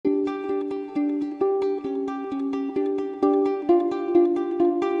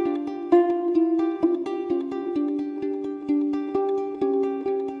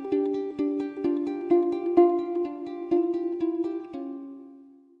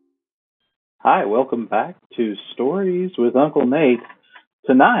Hi, welcome back to Stories with Uncle Nate.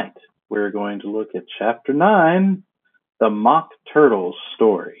 Tonight, we're going to look at Chapter 9, The Mock Turtle's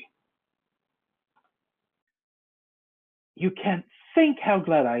Story. You can't think how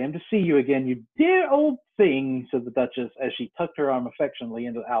glad I am to see you again, you dear old thing, said the Duchess as she tucked her arm affectionately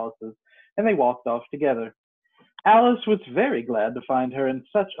into Alice's, and they walked off together. Alice was very glad to find her in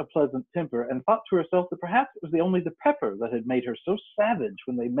such a pleasant temper, and thought to herself that perhaps it was only the pepper that had made her so savage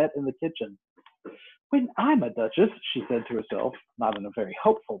when they met in the kitchen. When I'm a duchess, she said to herself, not in a very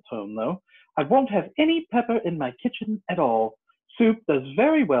hopeful tone, though, I won't have any pepper in my kitchen at all. Soup does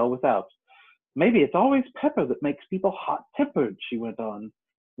very well without. Maybe it's always pepper that makes people hot-tempered, she went on,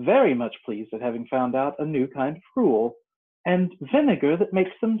 very much pleased at having found out a new kind of rule, and vinegar that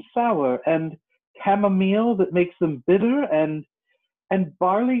makes them sour, and chamomile that makes them bitter, and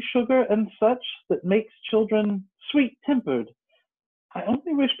barley sugar and such that makes children sweet-tempered. I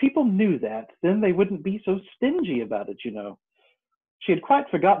only wish people knew that, then they wouldn't be so stingy about it, you know. She had quite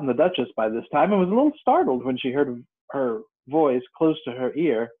forgotten the Duchess by this time, and was a little startled when she heard her voice close to her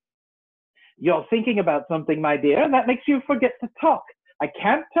ear. You're thinking about something, my dear, and that makes you forget to talk. I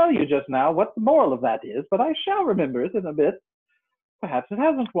can't tell you just now what the moral of that is, but I shall remember it in a bit. Perhaps it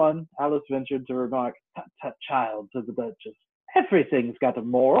hasn't one, Alice ventured to remark. Tut, tut, child, said the Duchess. Everything's got a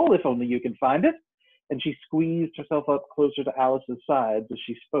moral, if only you can find it. And she squeezed herself up closer to Alice's sides as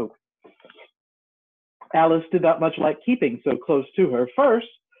she spoke. Alice did not much like keeping so close to her, first,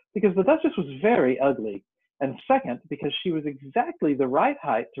 because the Duchess was very ugly, and second, because she was exactly the right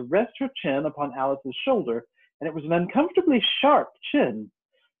height to rest her chin upon Alice's shoulder, and it was an uncomfortably sharp chin.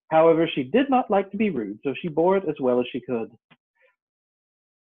 However, she did not like to be rude, so she bore it as well as she could.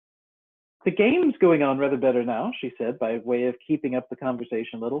 The game's going on rather better now, she said, by way of keeping up the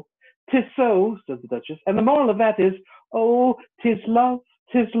conversation a little. 'Tis so, said the Duchess, and the moral of that is, oh, 'tis love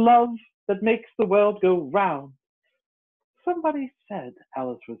that makes the world go round. Somebody said,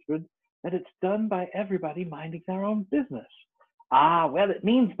 Alice whispered, that it's done by everybody minding their own business. Ah, well, it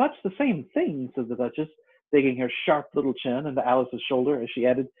means much the same thing, said the Duchess, digging her sharp little chin into Alice's shoulder as she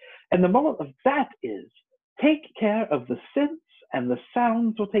added, and the moral of that is, take care of the sense and the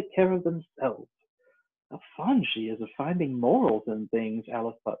sounds will take care of themselves. How fond she is of finding morals in things,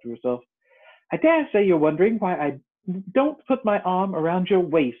 Alice thought to herself. I dare say you're wondering why I don't put my arm around your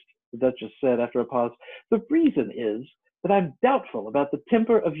waist, the Duchess said after a pause. The reason is that I'm doubtful about the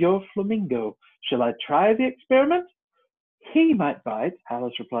temper of your flamingo. Shall I try the experiment? He might bite,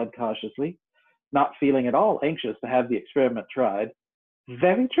 Alice replied cautiously, not feeling at all anxious to have the experiment tried.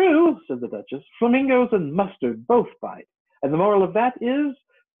 Very true, said the Duchess. Flamingos and mustard both bite, and the moral of that is,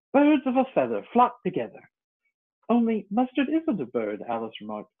 birds of a feather flock together. Only mustard isn't a bird, Alice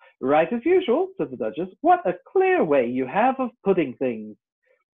remarked. Right as usual, said the Duchess. What a clear way you have of putting things.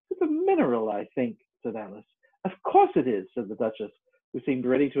 It's a mineral, I think, said Alice. Of course it is, said the Duchess, who seemed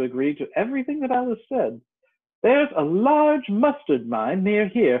ready to agree to everything that Alice said. There's a large mustard mine near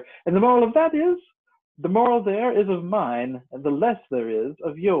here, and the moral of that is, the moral there is of mine, and the less there is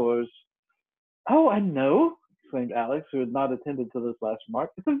of yours. Oh, I know, exclaimed Alex, who had not attended to this last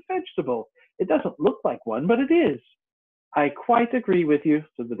remark. It's a vegetable. It doesn't look like one, but it is. I quite agree with you,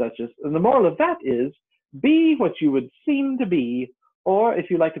 said the Duchess, and the moral of that is, be what you would seem to be, or, if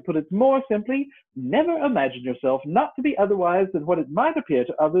you like to put it more simply, never imagine yourself not to be otherwise than what it might appear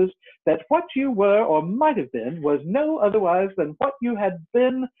to others that what you were or might have been was no otherwise than what you had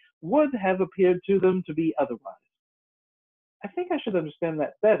been would have appeared to them to be otherwise. I think I should understand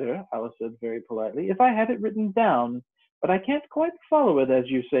that better, Alice said very politely, if I had it written down, but I can't quite follow it as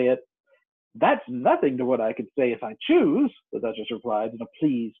you say it. That's nothing to what I could say if I choose, the Duchess replied in a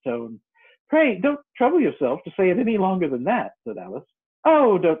pleased tone. Pray, don't trouble yourself to say it any longer than that, said Alice.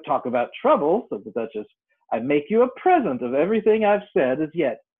 Oh, don't talk about trouble, said the Duchess. I make you a present of everything I've said as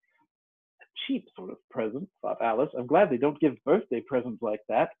yet. A cheap sort of present, thought Alice. I'm glad they don't give birthday presents like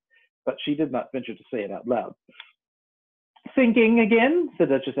that, but she did not venture to say it out loud. Thinking again? the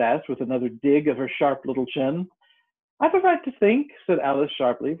Duchess asked with another dig of her sharp little chin. I've a right to think, said Alice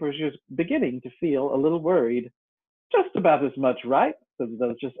sharply, for she was beginning to feel a little worried. Just about as much right, said the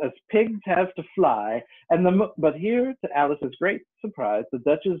Duchess, as pigs have to fly. But here, to Alice's great surprise, the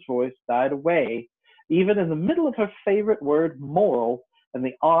Duchess's voice died away, even in the middle of her favorite word, moral, and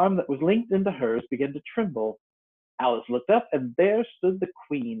the arm that was linked into hers began to tremble. Alice looked up, and there stood the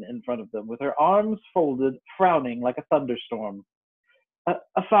Queen in front of them, with her arms folded, frowning like a thunderstorm.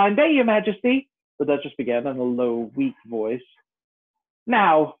 A fine day, Your Majesty, the Duchess began in a low, weak voice.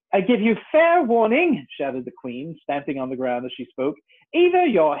 Now, I give you fair warning, shouted the Queen, stamping on the ground as she spoke. Either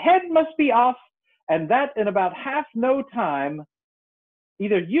your head must be off, and that in about half no time,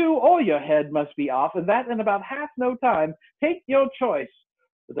 Either you or your head must be off, and that in about half no time. Take your choice.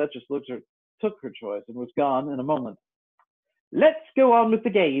 The Duchess took her choice and was gone in a moment. Let's go on with the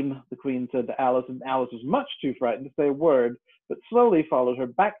game, the Queen said to Alice, and Alice was much too frightened to say a word, but slowly followed her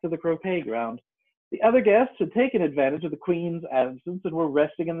back to the croquet ground. The other guests had taken advantage of the Queen's absence and were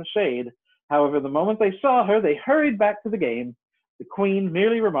resting in the shade. However, the moment they saw her, they hurried back to the game, the Queen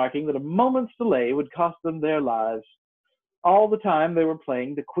merely remarking that a moment's delay would cost them their lives. All the time they were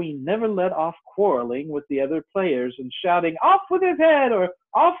playing, the Queen never let off quarreling with the other players and shouting, "Off with his head!" or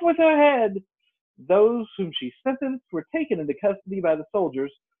 "Off with her head!" Those whom she sentenced were taken into custody by the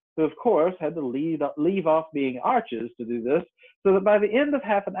soldiers, who of course had to leave off being arches to do this, so that by the end of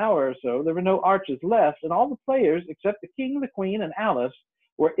half an hour or so there were no arches left, and all the players except the King, the Queen, and Alice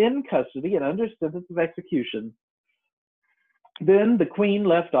were in custody and under sentence of execution. Then the Queen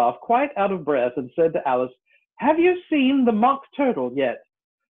left off, quite out of breath, and said to Alice, "Have you seen the Mock Turtle yet?"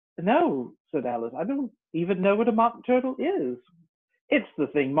 "No," said Alice. "I don't even know what a Mock Turtle is." "It's the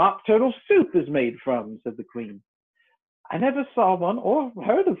thing Mock Turtle soup is made from," said the Queen. "I never saw one or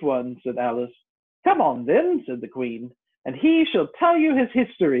heard of one," said Alice. "Come on, then," said the Queen, "and he shall tell you his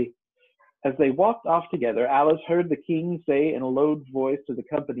history." As they walked off together, Alice heard the King say in a low voice to the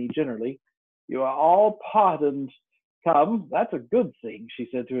company generally, "You are all pardoned. Come, that's a good thing," she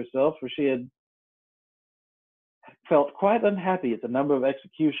said to herself, for she had felt quite unhappy at the number of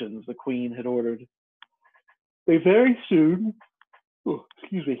executions the Queen had ordered. They very soon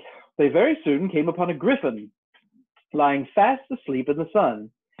came upon a griffin lying fast asleep in the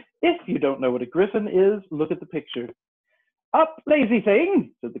sun. If you don't know what a griffin is, look at the picture. "Up, lazy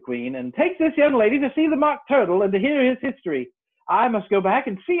thing," said the Queen, "and take this young lady to see the Mock Turtle and to hear his history. I must go back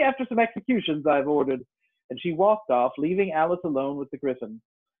and see after some executions I've ordered." And she walked off, leaving Alice alone with the griffin.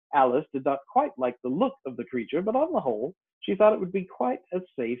 Alice did not quite like the look of the creature, but on the whole, she thought it would be quite as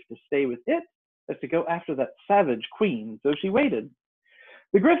safe to stay with it as to go after that savage Queen, so she waited.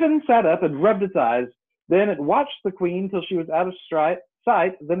 The griffin sat up and rubbed its eyes. Then it watched the Queen till she was out of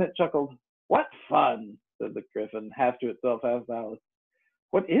sight. Then it chuckled. "What fun!" said the griffin, half to itself, half to Alice.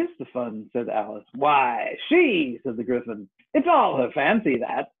 "What is the fun?" said Alice. "Why, she," said the griffin. "It's all her fancy,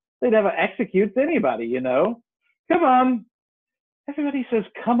 that. They never executes anybody, you know. Come on." "Everybody says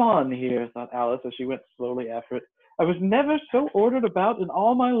 'come on' here," thought Alice as she went slowly after it. "I was never so ordered about in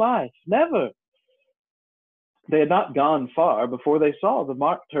all my life. Never." They had not gone far before they saw the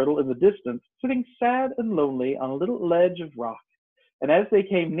Mock Turtle in the distance, sitting sad and lonely on a little ledge of rock. And as they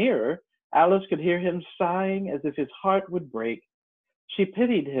came nearer, Alice could hear him sighing as if his heart would break. She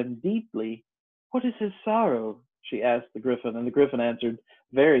pitied him deeply. "What is his sorrow?" she asked the griffin, and the griffin answered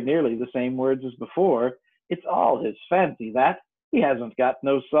very nearly the same words as before. "It's all his fancy, that. He hasn't got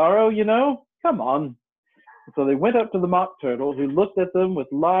no sorrow, you know. Come on." So they went up to the Mock Turtle, who looked at them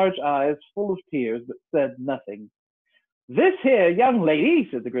with large eyes full of tears, but said nothing. "This here young lady,"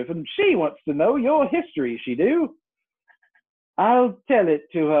 said the griffin, "she wants to know your history, she do." "I'll tell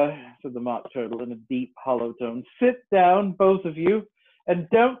it to her," said the Mock Turtle in a deep, hollow tone. "Sit down, both of you, and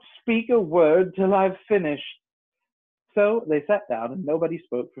don't speak a word till I've finished." So they sat down, and nobody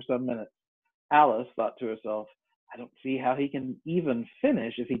spoke for some minutes. Alice thought to herself, "I don't see how he can even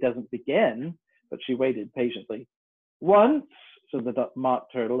finish if he doesn't begin," but she waited patiently. "Once," said the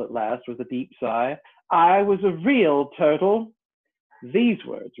Mock Turtle at last with a deep sigh, "I was a real turtle." These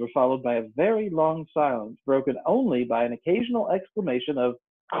words were followed by a very long silence, broken only by an occasional exclamation of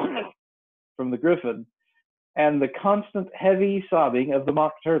from the griffin, and the constant heavy sobbing of the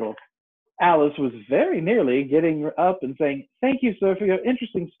Mock Turtle. Alice was very nearly getting up and saying, "Thank you, sir, for your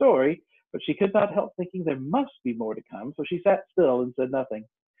interesting story," but she could not help thinking there must be more to come, so she sat still and said nothing.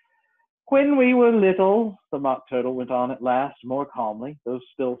 "When we were little," the Mock Turtle went on at last, more calmly, though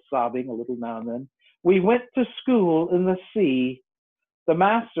still sobbing a little now and then, "we went to school in the sea. The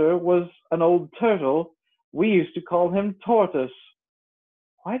master was an old turtle. We used to call him Tortoise."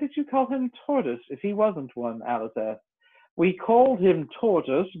 "Why did you call him Tortoise if he wasn't one?" Alice asked. "We called him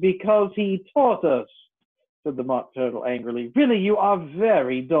Tortoise because he taught us," said the Mock Turtle angrily. "Really, you are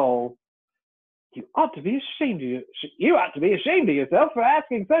very dull." You ought to be ashamed of yourself for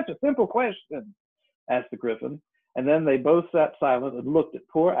asking such a simple question," asked the griffin. And then they both sat silent and looked at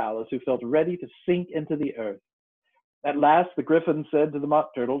poor Alice, who felt ready to sink into the earth. At last the griffin said to the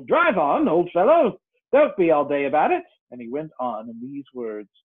Mock Turtle, "Drive on, old fellow. Don't be all day about it." And he went on in these words.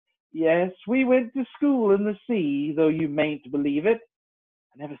 "Yes, we went to school in the sea, though you mayn't believe it."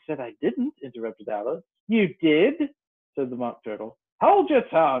 "I never said I didn't," interrupted Alice. "You did," said the Mock Turtle. "Hold your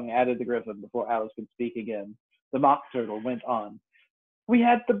tongue," added the griffin, before Alice could speak again. The Mock Turtle went on. "We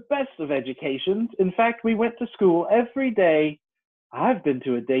had the best of educations. In fact, we went to school every day. I've been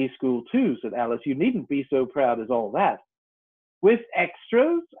to a day school too, said Alice. You needn't be so proud as all that. With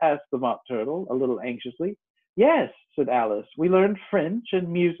extras? Asked the Mock Turtle, a little anxiously. Yes, said Alice. We learned French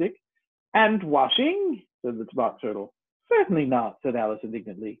and music. And washing? Said the Mock Turtle. Certainly not, said Alice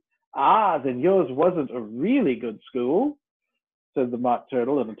indignantly. Ah, then yours wasn't a really good school, said the Mock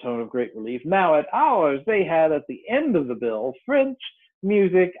Turtle in a tone of great relief. Now at ours they had at the end of the bill French,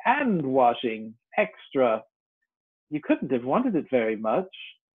 music, and washing. Extra. You couldn't have wanted it very much,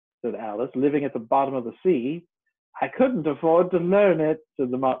 said Alice, living at the bottom of the sea. I couldn't afford to learn it,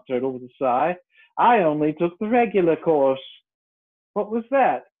 said the Mock Turtle with a sigh. I only took the regular course. What was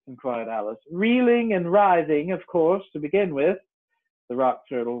that? Inquired Alice. Reeling and writhing, of course, to begin with, the Mock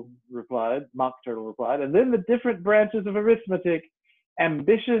Turtle replied, and then the different branches of arithmetic: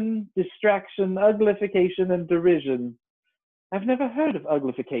 ambition, distraction, uglification, and derision. I've never heard of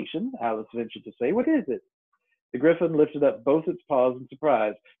uglification, Alice ventured to say. What is it? The Gryphon lifted up both its paws in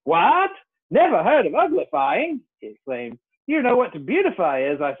surprise. What? Never heard of uglifying? He exclaimed. You know what to beautify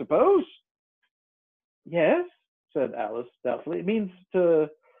is, I suppose. Yes, said Alice doubtfully. It means to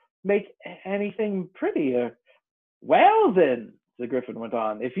make anything prettier. Well, then, the Gryphon went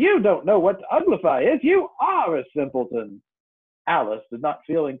on, if you don't know what to uglify is, you are a simpleton. Alice did not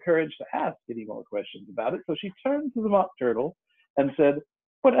feel encouraged to ask any more questions about it, so she turned to the Mock Turtle and said,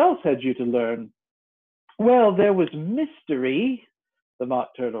 what else had you to learn? Well, there was mystery, the Mock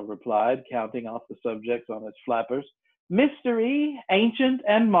Turtle replied, counting off the subjects on its flappers. Mystery, ancient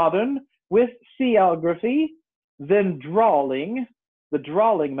and modern, with seaography, then drawling. The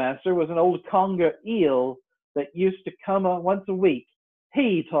drawling master was an old conger eel that used to come once a week.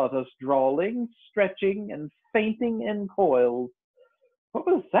 He taught us drawling, stretching, and fainting in coils. What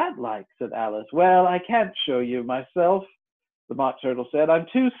was that like? Said Alice. Well, I can't show you myself, the Mock Turtle said. I'm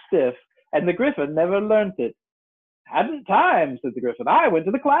too stiff, and the Gryphon never learnt it. Hadn't time, said the Gryphon. I went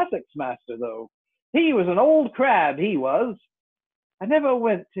to the classics master, though. He was an old crab, he was. I never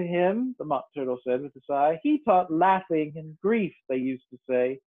went to him, the Mock Turtle said with a sigh. He taught laughing and grief, they used to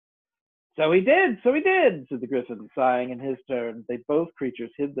say. So he did, said the Gryphon, sighing in his turn. They both creatures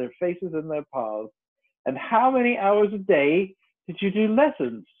hid their faces in their paws. And how many hours a day did you do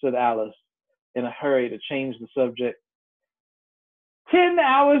lessons? Said Alice, in a hurry to change the subject. 10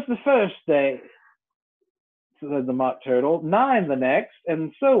 hours the first day, said the Mock Turtle, 9 the next,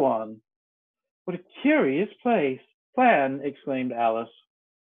 and so on. What a curious plan, exclaimed Alice.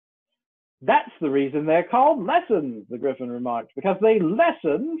 That's the reason they're called lessons, the Gryphon remarked, because they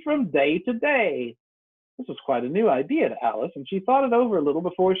lessen from day to day. This was quite a new idea to Alice, and she thought it over a little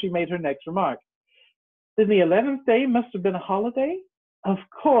before she made her next remark. Then the 11th day must have been a holiday? Of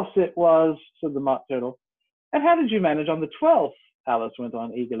course it was, said the Mock Turtle. And how did you manage on the 12th? Alice went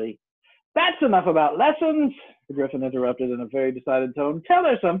on eagerly. That's enough about lessons, the Gryphon interrupted in a very decided tone. Tell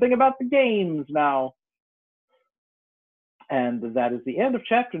her something about the games now. And that is the end of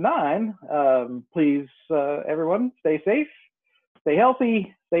chapter 9. Please, everyone, stay safe, stay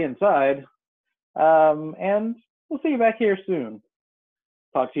healthy, stay inside, and we'll see you back here soon.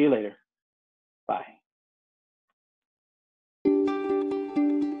 Talk to you later. Bye.